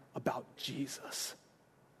been about Jesus.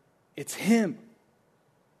 It's him.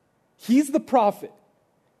 He's the prophet.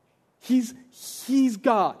 He's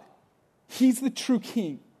God. He's the true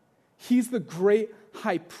king. He's the great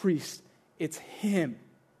high priest. It's him.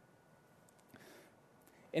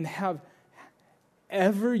 And have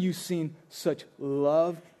ever you seen such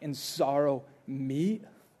love and sorrow meet,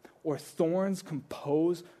 or thorns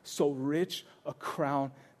compose so rich a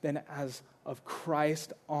crown than as of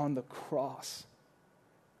Christ on the cross?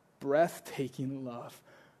 Breathtaking love,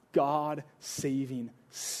 God saving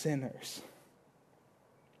sinners.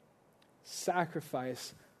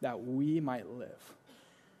 Sacrifice that we might live.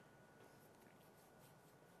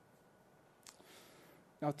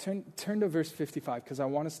 Now turn to verse 55, because I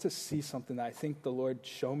want us to see something that I think the Lord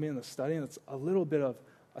showed me in the study, and it's a little bit of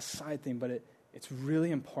a side thing, but it's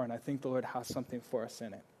really important. I think the Lord has something for us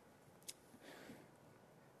in it.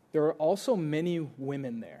 There were also many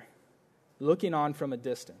women there, looking on from a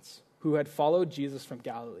distance, who had followed Jesus from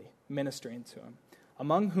Galilee, ministering to him,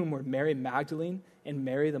 among whom were Mary Magdalene and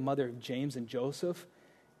Mary, the mother of James and Joseph,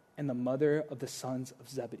 and the mother of the sons of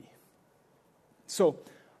Zebedee. So,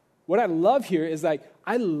 what I love here is I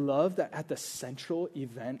love that at the central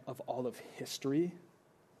event of all of history,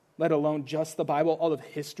 let alone just the Bible, all of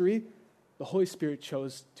history, the Holy Spirit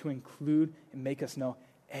chose to include and make us know,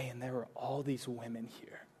 hey, and there were all these women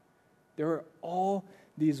here. There were all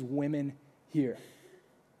these women here.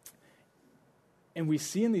 And we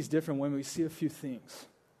see in these different women, we see a few things.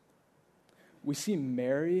 We see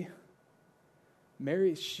Mary.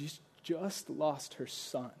 Mary, she's just lost her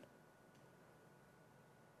son.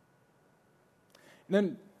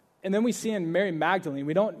 And then we see in Mary Magdalene,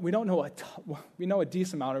 we don't know we know a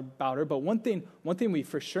decent amount about her, but one thing we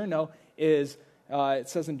for sure know is it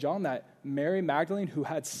says in John that Mary Magdalene, who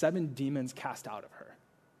had 7 demons cast out of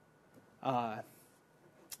her,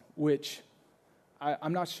 which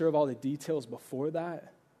I'm not sure of all the details before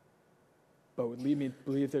that, but would lead me to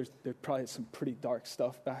believe there's probably some pretty dark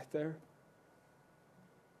stuff back there.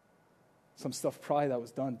 Some stuff probably that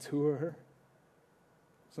was done to her.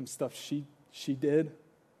 Some stuff she did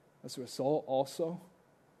as a result also.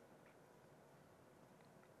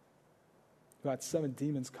 Who had 7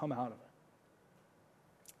 demons come out of her.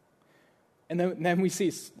 And then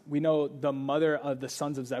we know the mother of the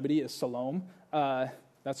sons of Zebedee is Salome.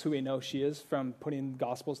 That's who we know she is from putting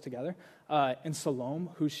Gospels together. And Salome,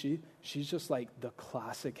 who's she? She's just like the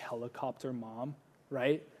classic helicopter mom,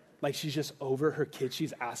 right? Like she's just over her kids.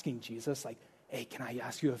 She's asking Jesus, like, hey, can I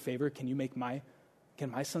ask you a favor? Can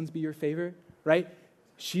my sons be your favorite? Right?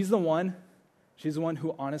 She's the one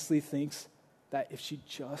who honestly thinks that if she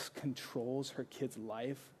just controls her kid's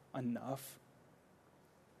life enough,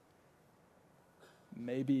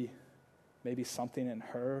 maybe something in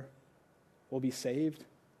her will be saved.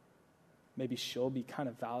 Maybe she'll be kind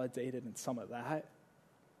of validated in some of that.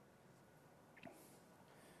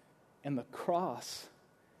 And the cross,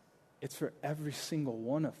 it's for every single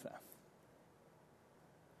one of them.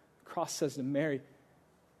 The cross says to Mary,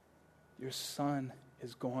 your son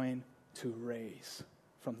is going to raise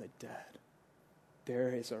from the dead.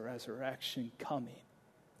 There is a resurrection coming.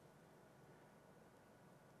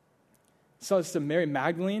 So it's to Mary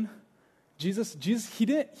Magdalene. Jesus, he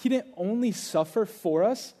didn't only suffer for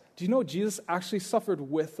us. Do you know Jesus actually suffered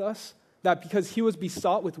with us? That because he was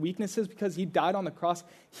besought with weaknesses, because he died on the cross,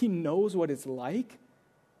 he knows what it's like.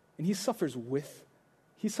 And he suffers with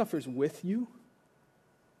you.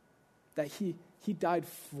 That he died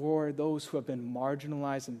for those who have been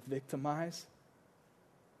marginalized and victimized.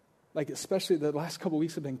 Like, especially the last couple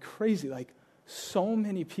weeks have been crazy. Like, so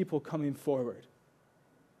many people coming forward.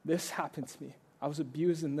 This happened to me. I was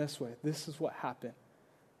abused in this way. This is what happened.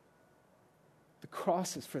 The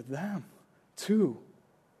cross is for them, too.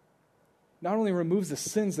 Not only removes the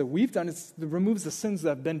sins that we've done, it removes the sins that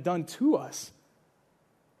have been done to us.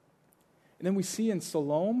 And then we see in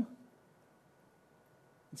Salome,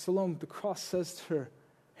 the cross says to her,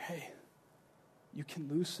 hey, you can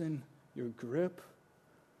loosen your grip.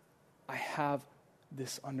 I have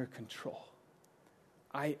this under control.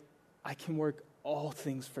 I can work all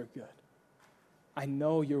things for good. I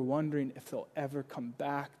know you're wondering if they'll ever come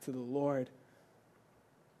back to the Lord.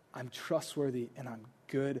 I'm trustworthy and I'm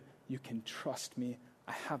good. You can trust me.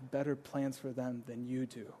 I have better plans for them than you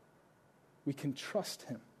do. We can trust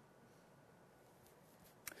him.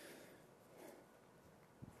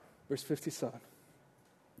 Verse 57.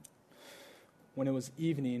 When it was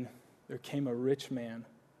evening, there came a rich man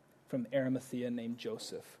from Arimathea named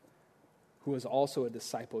Joseph, who was also a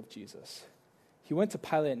disciple of Jesus. He went to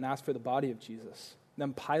Pilate and asked for the body of Jesus.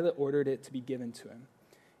 Then Pilate ordered it to be given to him.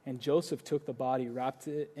 And Joseph took the body, wrapped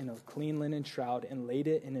it in a clean linen shroud, and laid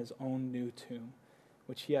it in his own new tomb,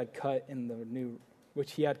 which he had cut in the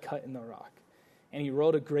rock. And he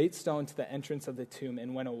rolled a great stone to the entrance of the tomb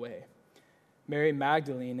and went away. Mary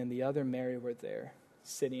Magdalene and the other Mary were there,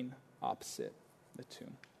 sitting opposite the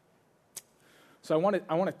tomb. So I want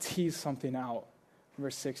to tease something out in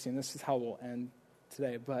verse 16. This is how we'll end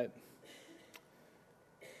today. But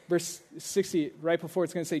verse 60, right before,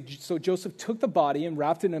 it's going to say, so Joseph took the body and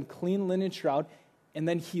wrapped it in a clean linen shroud, and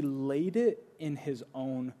then he laid it in his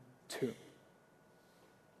own tomb.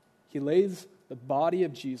 He lays the body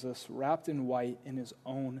of Jesus wrapped in white in his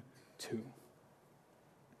own tomb.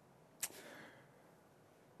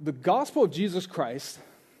 The gospel of Jesus Christ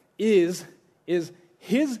is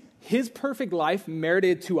his perfect life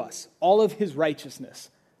merited to us, all of his righteousness,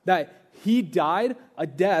 that he died a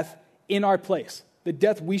death in our place. The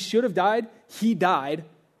death we should have died, he died,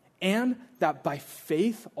 and that by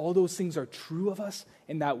faith, all those things are true of us,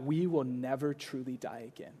 and that we will never truly die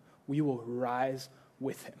again. We will rise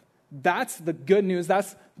with him. That's the good news.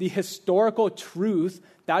 That's the historical truth.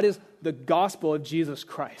 That is the gospel of Jesus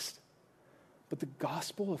Christ. But the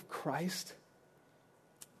gospel of Christ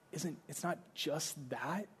it's not just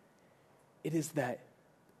that. It is that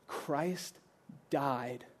Christ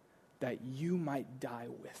died that you might die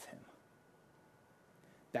with him.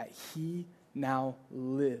 That he now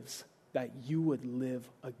lives, that you would live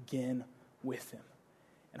again with him.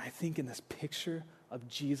 And I think in this picture of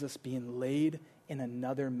Jesus being laid in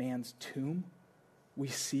another man's tomb, we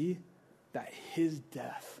see that his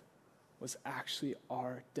death was actually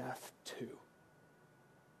our death too.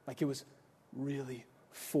 Like it was really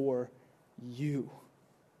for you.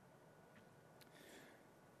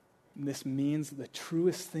 And this means the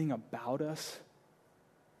truest thing about us,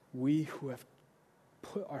 we who have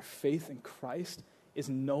put our faith in Christ, is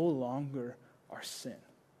no longer our sin.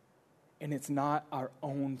 And it's not our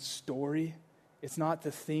own story. It's not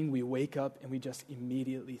the thing we wake up and we just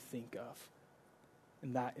immediately think of.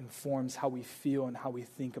 And that informs how we feel and how we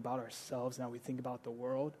think about ourselves and how we think about the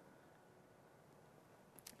world.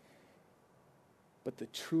 But the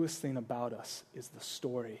truest thing about us is the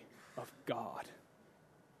story of God.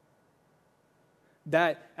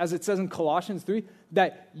 That, as it says in Colossians 3,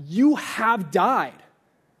 that you have died.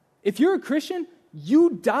 If you're a Christian,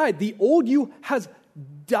 you died. The old you has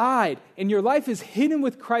died, and your life is hidden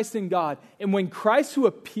with Christ in God. And when Christ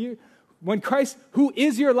who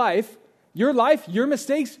is your life, your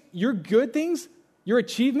mistakes, your good things, your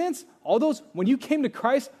achievements, all those, when you came to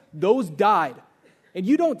Christ, those died. And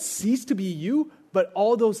you don't cease to be you, but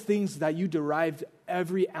all those things that you derived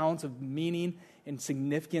every ounce of meaning and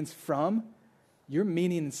significance from, your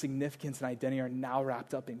meaning and significance and identity are now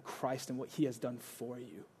wrapped up in Christ and what he has done for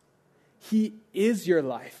you. He is your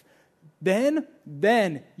life. Then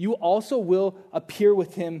you also will appear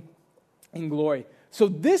with him in glory. So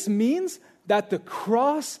this means that the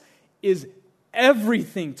cross is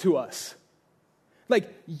everything to us.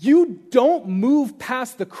 Like, you don't move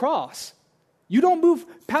past the cross. You don't move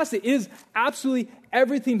past it. It is absolutely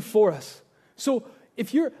everything for us. So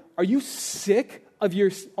are you sick of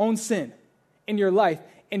your own sin in your life,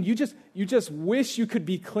 and you just wish you could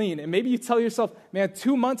be clean? And maybe you tell yourself, man,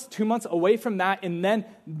 2 months away from that, and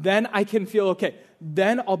then I can feel okay.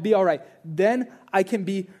 Then I'll be all right. Then I can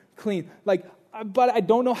be clean. Like, but I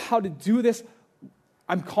don't know how to do this.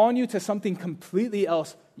 I'm calling you to something completely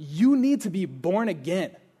else. You need to be born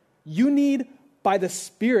again. You need, by the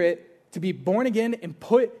Spirit, to be born again and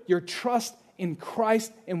put your trust in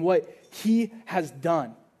Christ and what he has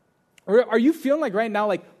done. Or are you feeling like right now,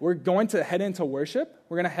 like we're going to head into worship?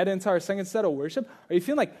 We're going to head into our second set of worship. Are you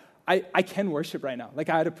feeling like I can worship right now? Like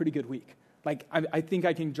I had a pretty good week. Like I think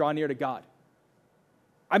I can draw near to God.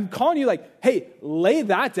 I'm calling you like, hey, lay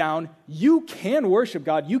that down. You can worship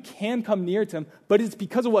God. You can come near to him, but it's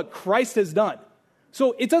because of what Christ has done.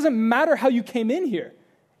 So it doesn't matter how you came in here.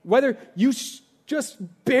 Whether you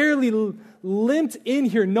just barely limped in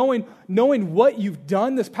here knowing what you've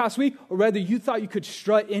done this past week, or whether you thought you could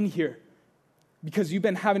strut in here because you've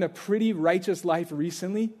been having a pretty righteous life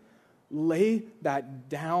recently, lay that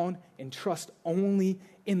down and trust only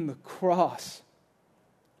in the cross.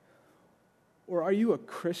 Or are you a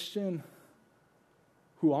Christian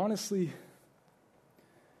who honestly,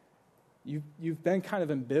 you've been kind of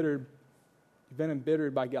embittered? You've been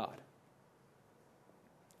embittered by God.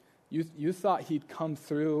 You thought he'd come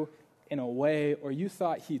through in a way, or you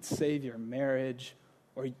thought he'd save your marriage,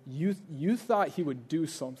 or you thought he would do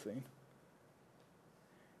something.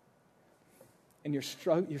 And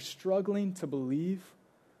you're struggling to believe.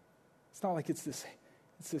 It's not like it's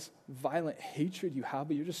this violent hatred you have,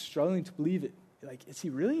 but you're just struggling to believe it. Like, is he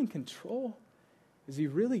really in control? Is he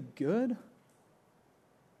really good?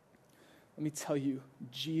 Let me tell you,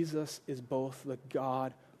 Jesus is both the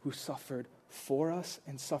God who suffered for us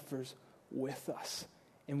and suffers with us.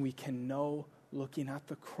 and we can know, looking at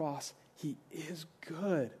the cross, he is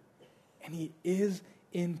good, and he is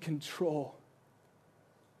in control.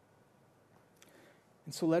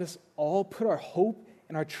 And so let us all put our hope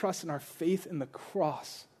and our trust and our faith in the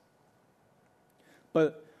cross.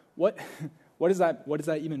 But what does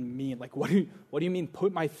that even mean? Like, what do you mean,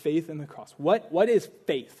 put my faith in the cross? What is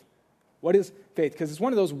faith? What is faith? Because it's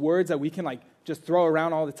one of those words that we can like just throw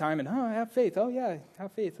around all the time and, I have faith. Oh yeah,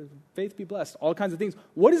 have faith. Faith be blessed. All kinds of things.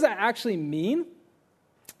 What does that actually mean?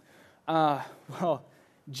 Well,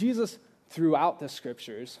 Jesus throughout the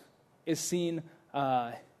scriptures is seen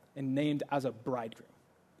and named as a bridegroom.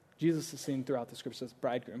 Jesus is seen throughout the scriptures as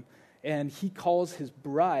bridegroom. And he calls his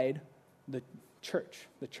bride the church.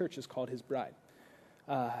 The church is called his bride.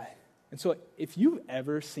 And so if you've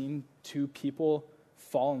ever seen two people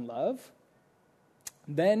fall in love,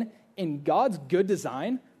 then in God's good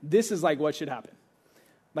design, this is like what should happen.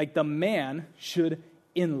 Like the man should,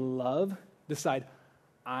 in love, decide,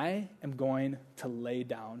 I am going to lay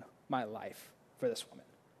down my life for this woman.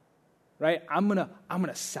 Right? I'm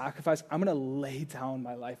gonna sacrifice, I'm gonna lay down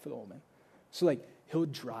my life for the woman. So like he'll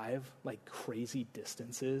drive like crazy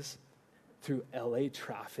distances through LA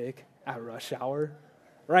traffic at rush hour.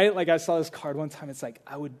 Right? Like I saw this card one time, it's like,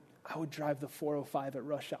 I would drive the 405 at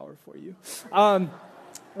rush hour for you.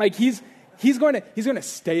 Like he's going to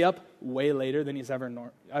stay up way later than he's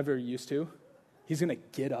ever used to. He's going to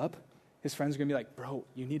get up. His friends are going to be like, bro,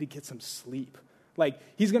 you need to get some sleep. Like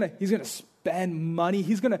he's going to spend money.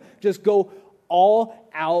 He's going to just go all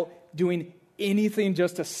out doing anything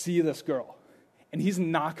just to see this girl. And he's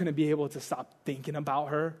not going to be able to stop thinking about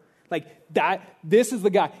her. Like that, this is the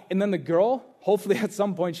guy. And then the girl, hopefully at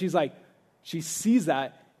some point, she's like, she sees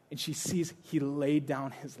that and she sees he laid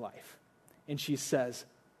down his life. And she says,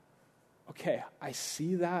 okay, I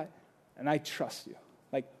see that and I trust you.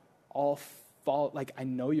 Like I'll follow, like I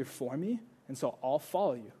know you're for me, and so I'll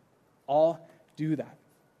follow you. I'll do that.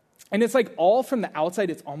 And it's like all from the outside,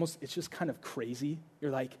 it's just kind of crazy.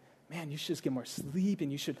 You're like, man, you should just get more sleep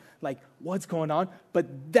and you should like, what's going on?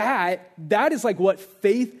 But that is like what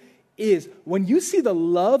faith is. When you see the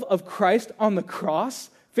love of Christ on the cross,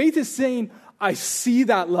 faith is saying, I see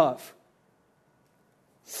that love.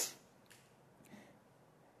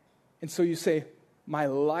 And so you say, my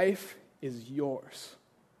life is yours.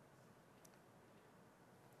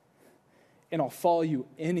 And I'll follow you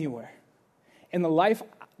anywhere. And the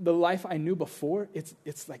life I knew before, it's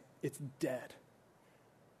dead.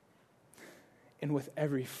 And with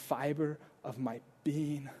every fiber of my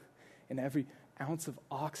being and every ounce of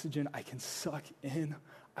oxygen I can suck in,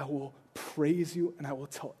 I will praise you and I will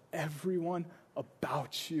tell everyone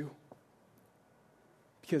about you.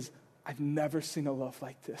 Because I've never seen a love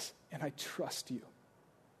like this, and I trust you.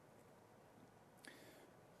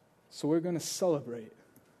 So we're going to celebrate.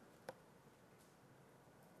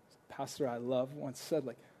 A pastor I love once said,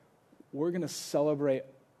 like, we're going to celebrate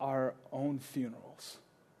our own funerals.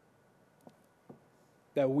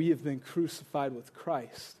 That we have been crucified with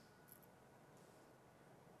Christ.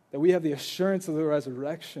 That we have the assurance of the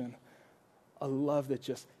resurrection, a love that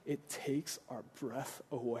just, it takes our breath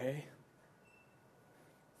away.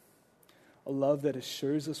 A love that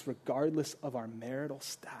assures us, regardless of our marital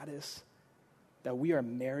status, that we are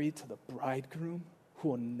married to the bridegroom who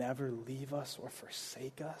will never leave us or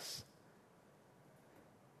forsake us.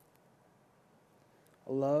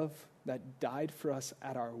 A love that died for us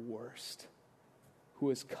at our worst, who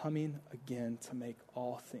is coming again to make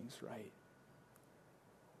all things right.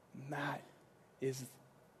 And that is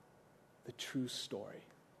the true story.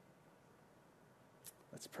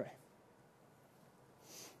 Let's pray.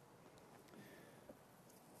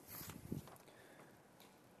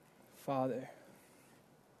 Father,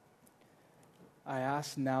 I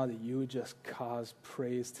ask now that you would just cause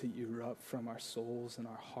praise to erupt from our souls and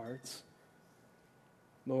our hearts.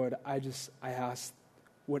 Lord, I ask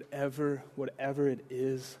whatever it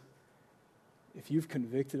is, if you've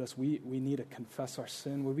convicted us, we need to confess our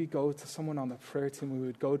sin. Would we go to someone on the prayer team? We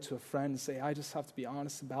would go to a friend and say, I just have to be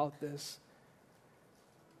honest about this.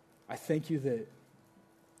 I thank you that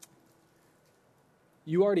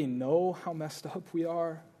you already know how messed up we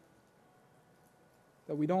are,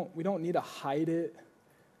 that we don't need to hide it,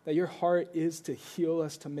 that your heart is to heal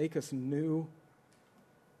us, to make us new.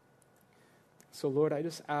 So, Lord, I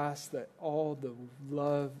just ask that all the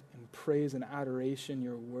love and praise and adoration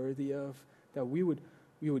you're worthy of, that we would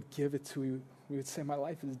give it to you. We would say, my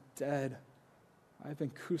life is dead. I've been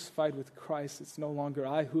crucified with Christ. It's no longer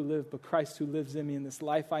I who live, but Christ who lives in me. In this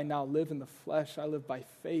life I now live in the flesh. I live by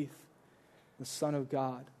faith, the Son of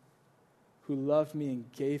God, who loved me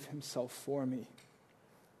and gave himself for me.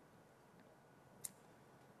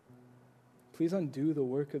 Please undo the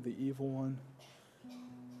work of the evil one.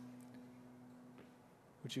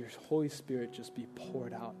 Would your Holy Spirit just be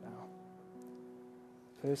poured out now?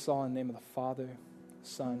 Pray this all in the name of the Father,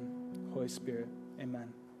 Son, Holy Spirit.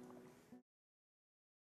 Amen.